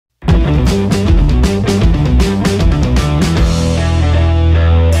Hello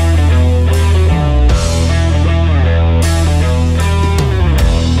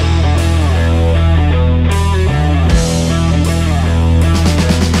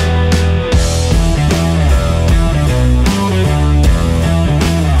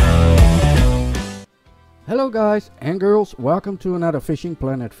guys and girls, welcome to another Fishing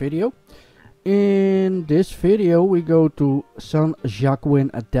Planet video. In this video we go to San Joaquin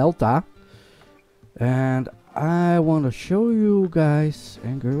Delta and I want to show you guys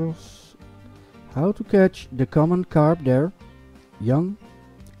and girls how to catch the common carp there. Young,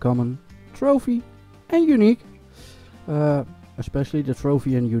 common, trophy and unique, especially the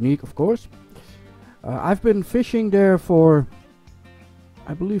trophy and unique of course. I've been fishing there for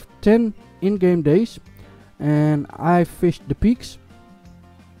I believe 10 in-game days. And I fished the peaks,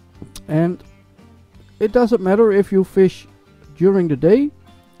 and it doesn't matter if you fish during the day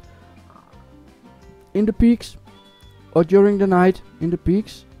in the peaks or during the night in the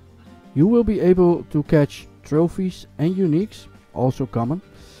peaks, you will be able to catch trophies and uniques, also common.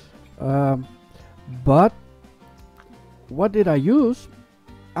 But what did I use?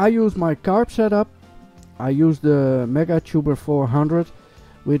 I used my carp setup. I used the Mega Tuber 400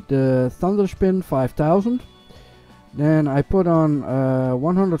 with the Thunderspin 5000. Then I put on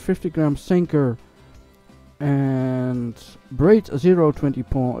 150 gram sinker and braid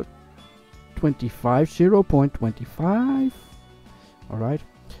 0.25. Alright.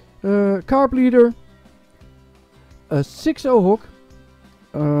 Carp leader, a 6.0 hook.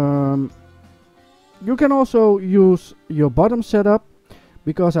 You can also use your bottom setup,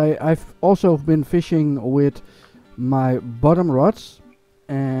 because I've also been fishing with my bottom rods,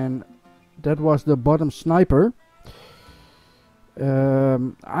 and that was the bottom sniper.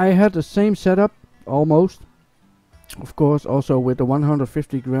 I had the same setup almost, of course, also with the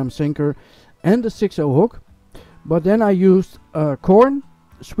 150 gram sinker and the 6.0 hook, but then I used corn,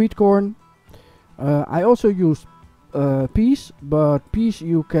 sweet corn. I also used peas, but peas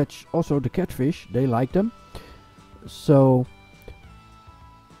you catch also the catfish, they like them. So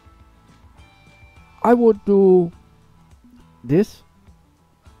I would do this,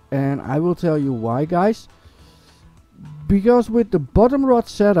 and I will tell you why, guys. Because with the bottom rod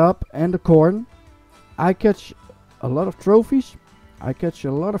setup and the corn, I catch a lot of trophies, I catch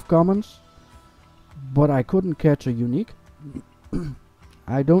a lot of commons, but I couldn't catch a unique.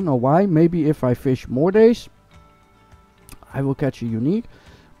 I don't know why. Maybe if I fish more days I will catch a unique,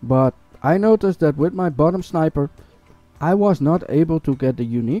 but I noticed that with my bottom sniper I was not able to get the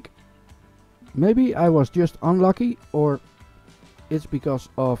unique. Maybe I was just unlucky, or it's because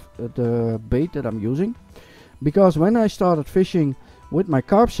of the bait that I'm using. Because when I started fishing with my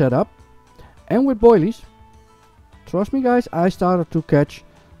carp setup and with boilies, trust me guys, I started to catch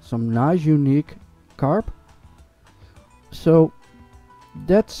some nice unique carp. So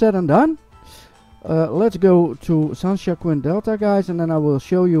that's said and done. Let's go to San Joaquin Delta, guys, and then I will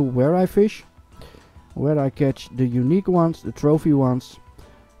show you where I fish, where I catch the unique ones, the trophy ones.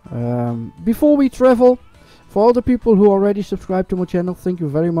 Before we travel, for all the people who already subscribed to my channel, thank you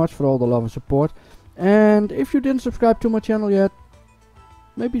very much for all the love and support. And if you didn't subscribe to my channel yet,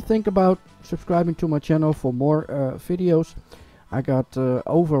 maybe think about subscribing to my channel for more videos. I got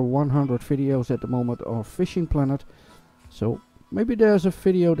over 100 videos at the moment of Fishing Planet, so maybe there's a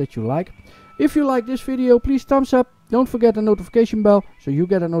video that you like. If you like this video, please thumbs up. Don't forget the notification bell, so you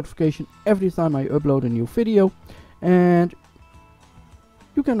get a notification every time I upload a new video. And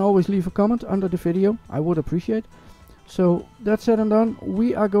you can always leave a comment under the video, I would appreciate. So that said and done,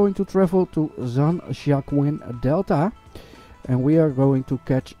 we are going to travel to San Joaquin Delta, and we are going to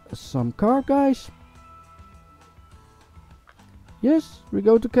catch some carp, guys. Yes, we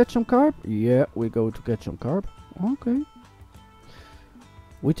go to catch some carp. Yeah, we go to catch some carp. Okay.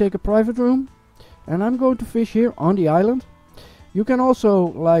 We take a private room, and I'm going to fish here on the island. You can also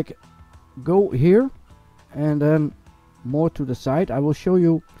like go here and then more to the side. I will show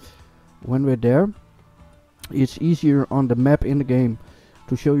you when we're there. It's easier on the map in the game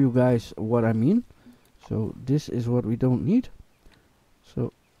to show you guys what I mean. So this is what we don't need.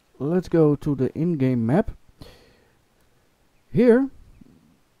 So let's go to the in-game map. Here,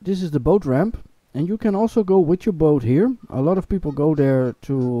 this is the boat ramp, and you can also go with your boat here. A lot of people go there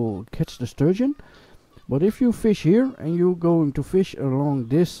to catch the sturgeon, but if you fish here and you're going to fish along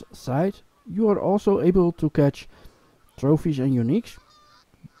this side, you are also able to catch trophies and uniques.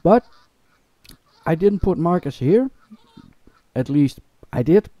 But I didn't put markers here, at least I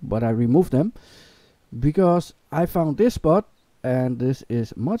did, but I removed them because I found this spot, and this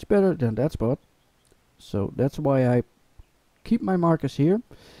is much better than that spot. So that's why I keep my markers here,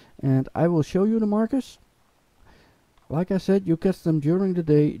 and I will show you the markers. Like I said, you catch them during the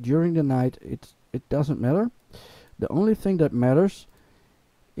day, during the night, it doesn't matter. The only thing that matters,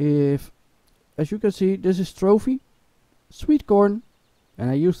 if, as you can see, this is trophy, sweet corn, and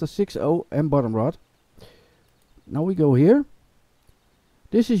I used a 6.0 and bottom rod. Now we go here.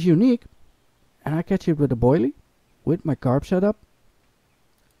 This is unique, and I catch it with a boilie, with my carp setup.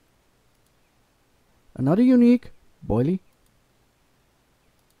 Another unique, boilie.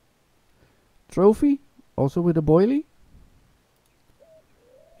 Trophy, also with a boilie.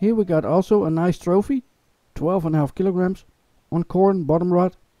 Here we got also a nice trophy, 12.5 kilograms, on corn, bottom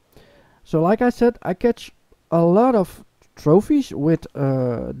rod. So like I said, I catch a lot of trophies with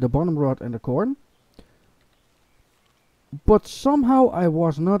the bottom rod and the corn. But somehow I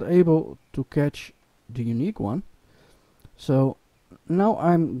was not able to catch the unique one. So now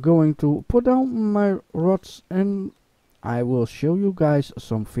I'm going to put down my rods and I will show you guys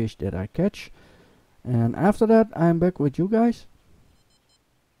some fish that I catch. And after that I'm back with you guys.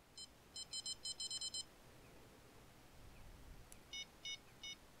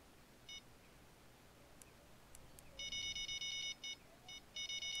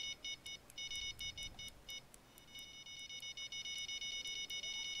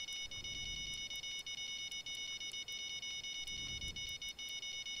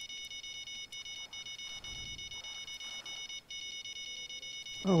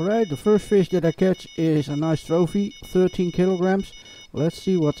 Alright, the first fish that I catch is a nice trophy, 13 kilograms. Let's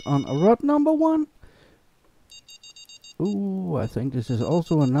see what's on rod number 1. Ooh, I think this is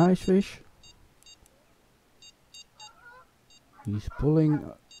also a nice fish. He's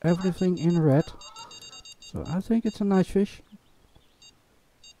pulling everything in red. So I think it's a nice fish.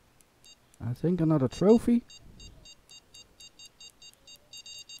 I think another trophy.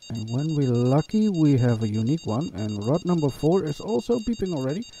 And when we're lucky, we have a unique one. And rod number 4 is also beeping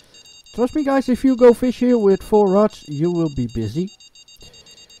already. Trust me guys, if you go fish here with 4 rods, you will be busy.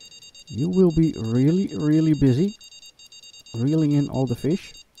 You will be really busy reeling in all the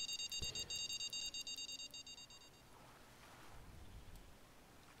fish.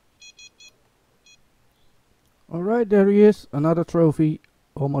 Alright, there he is, another trophy,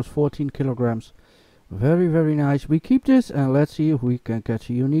 almost 14 kilograms. Very nice. We keep this and let's see if we can catch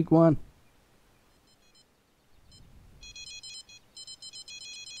a unique one.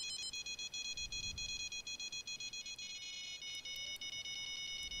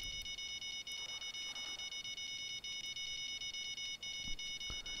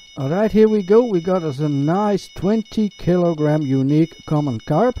 Alright, here we go. We got us a nice 20 kilogram unique common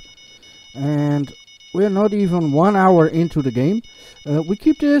carp. And we're not even 1 hour into the game. We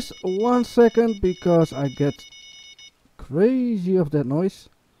keep this 1 second because I get crazy of that noise.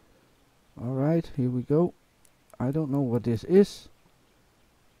 Alright, here we go. I don't know what this is.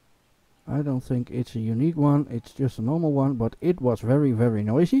 I don't think it's a unique one. It's just a normal one, but it was very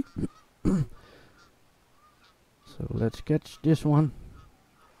noisy. So let's catch this one.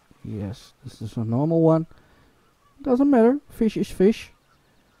 Yes, this is a normal one. Doesn't matter. Fish is fish.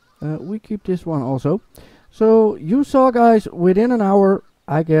 We keep this one also. So you saw guys, within an hour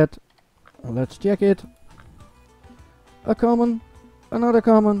I get, let's check it, a common, another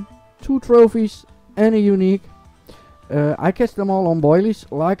common, 2 trophies and a unique. I catch them all on boilies.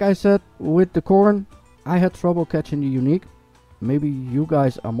 Like I said, with the corn I had trouble catching the unique. Maybe you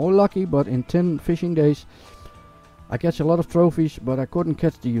guys are more lucky, but in 10 fishing days I catch a lot of trophies, but I couldn't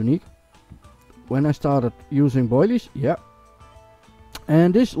catch the unique. When I started using boilies, yeah.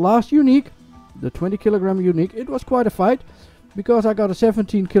 And this last unique, the 20 kilogram unique, it was quite a fight because I got a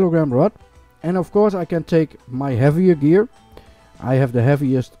 17 kilogram rod, and of course I can take my heavier gear. I have the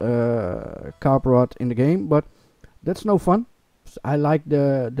heaviest carp rod in the game, but that's no fun. I like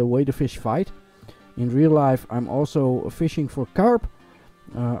the way the fish fight. In real life I'm also fishing for carp,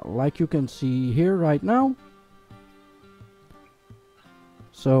 like you can see here right now.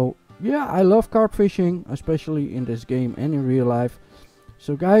 So yeah, I love carp fishing, especially in this game and in real life.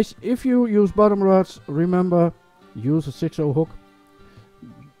 So guys, if you use bottom rods, remember, use a 6.0 hook.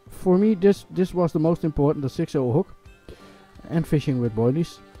 For me, this was the most important, the 6.0 hook. And fishing with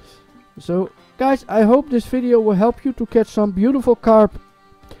boilies. So guys, I hope this video will help you to catch some beautiful carp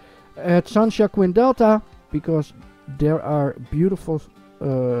at San Joaquin Delta, because there are beautiful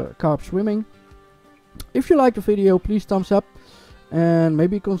carp swimming. If you like the video, please thumbs up and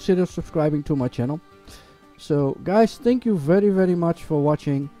maybe consider subscribing to my channel. So guys, thank you very much for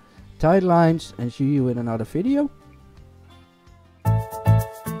watching. Tight lines, and see you in another video.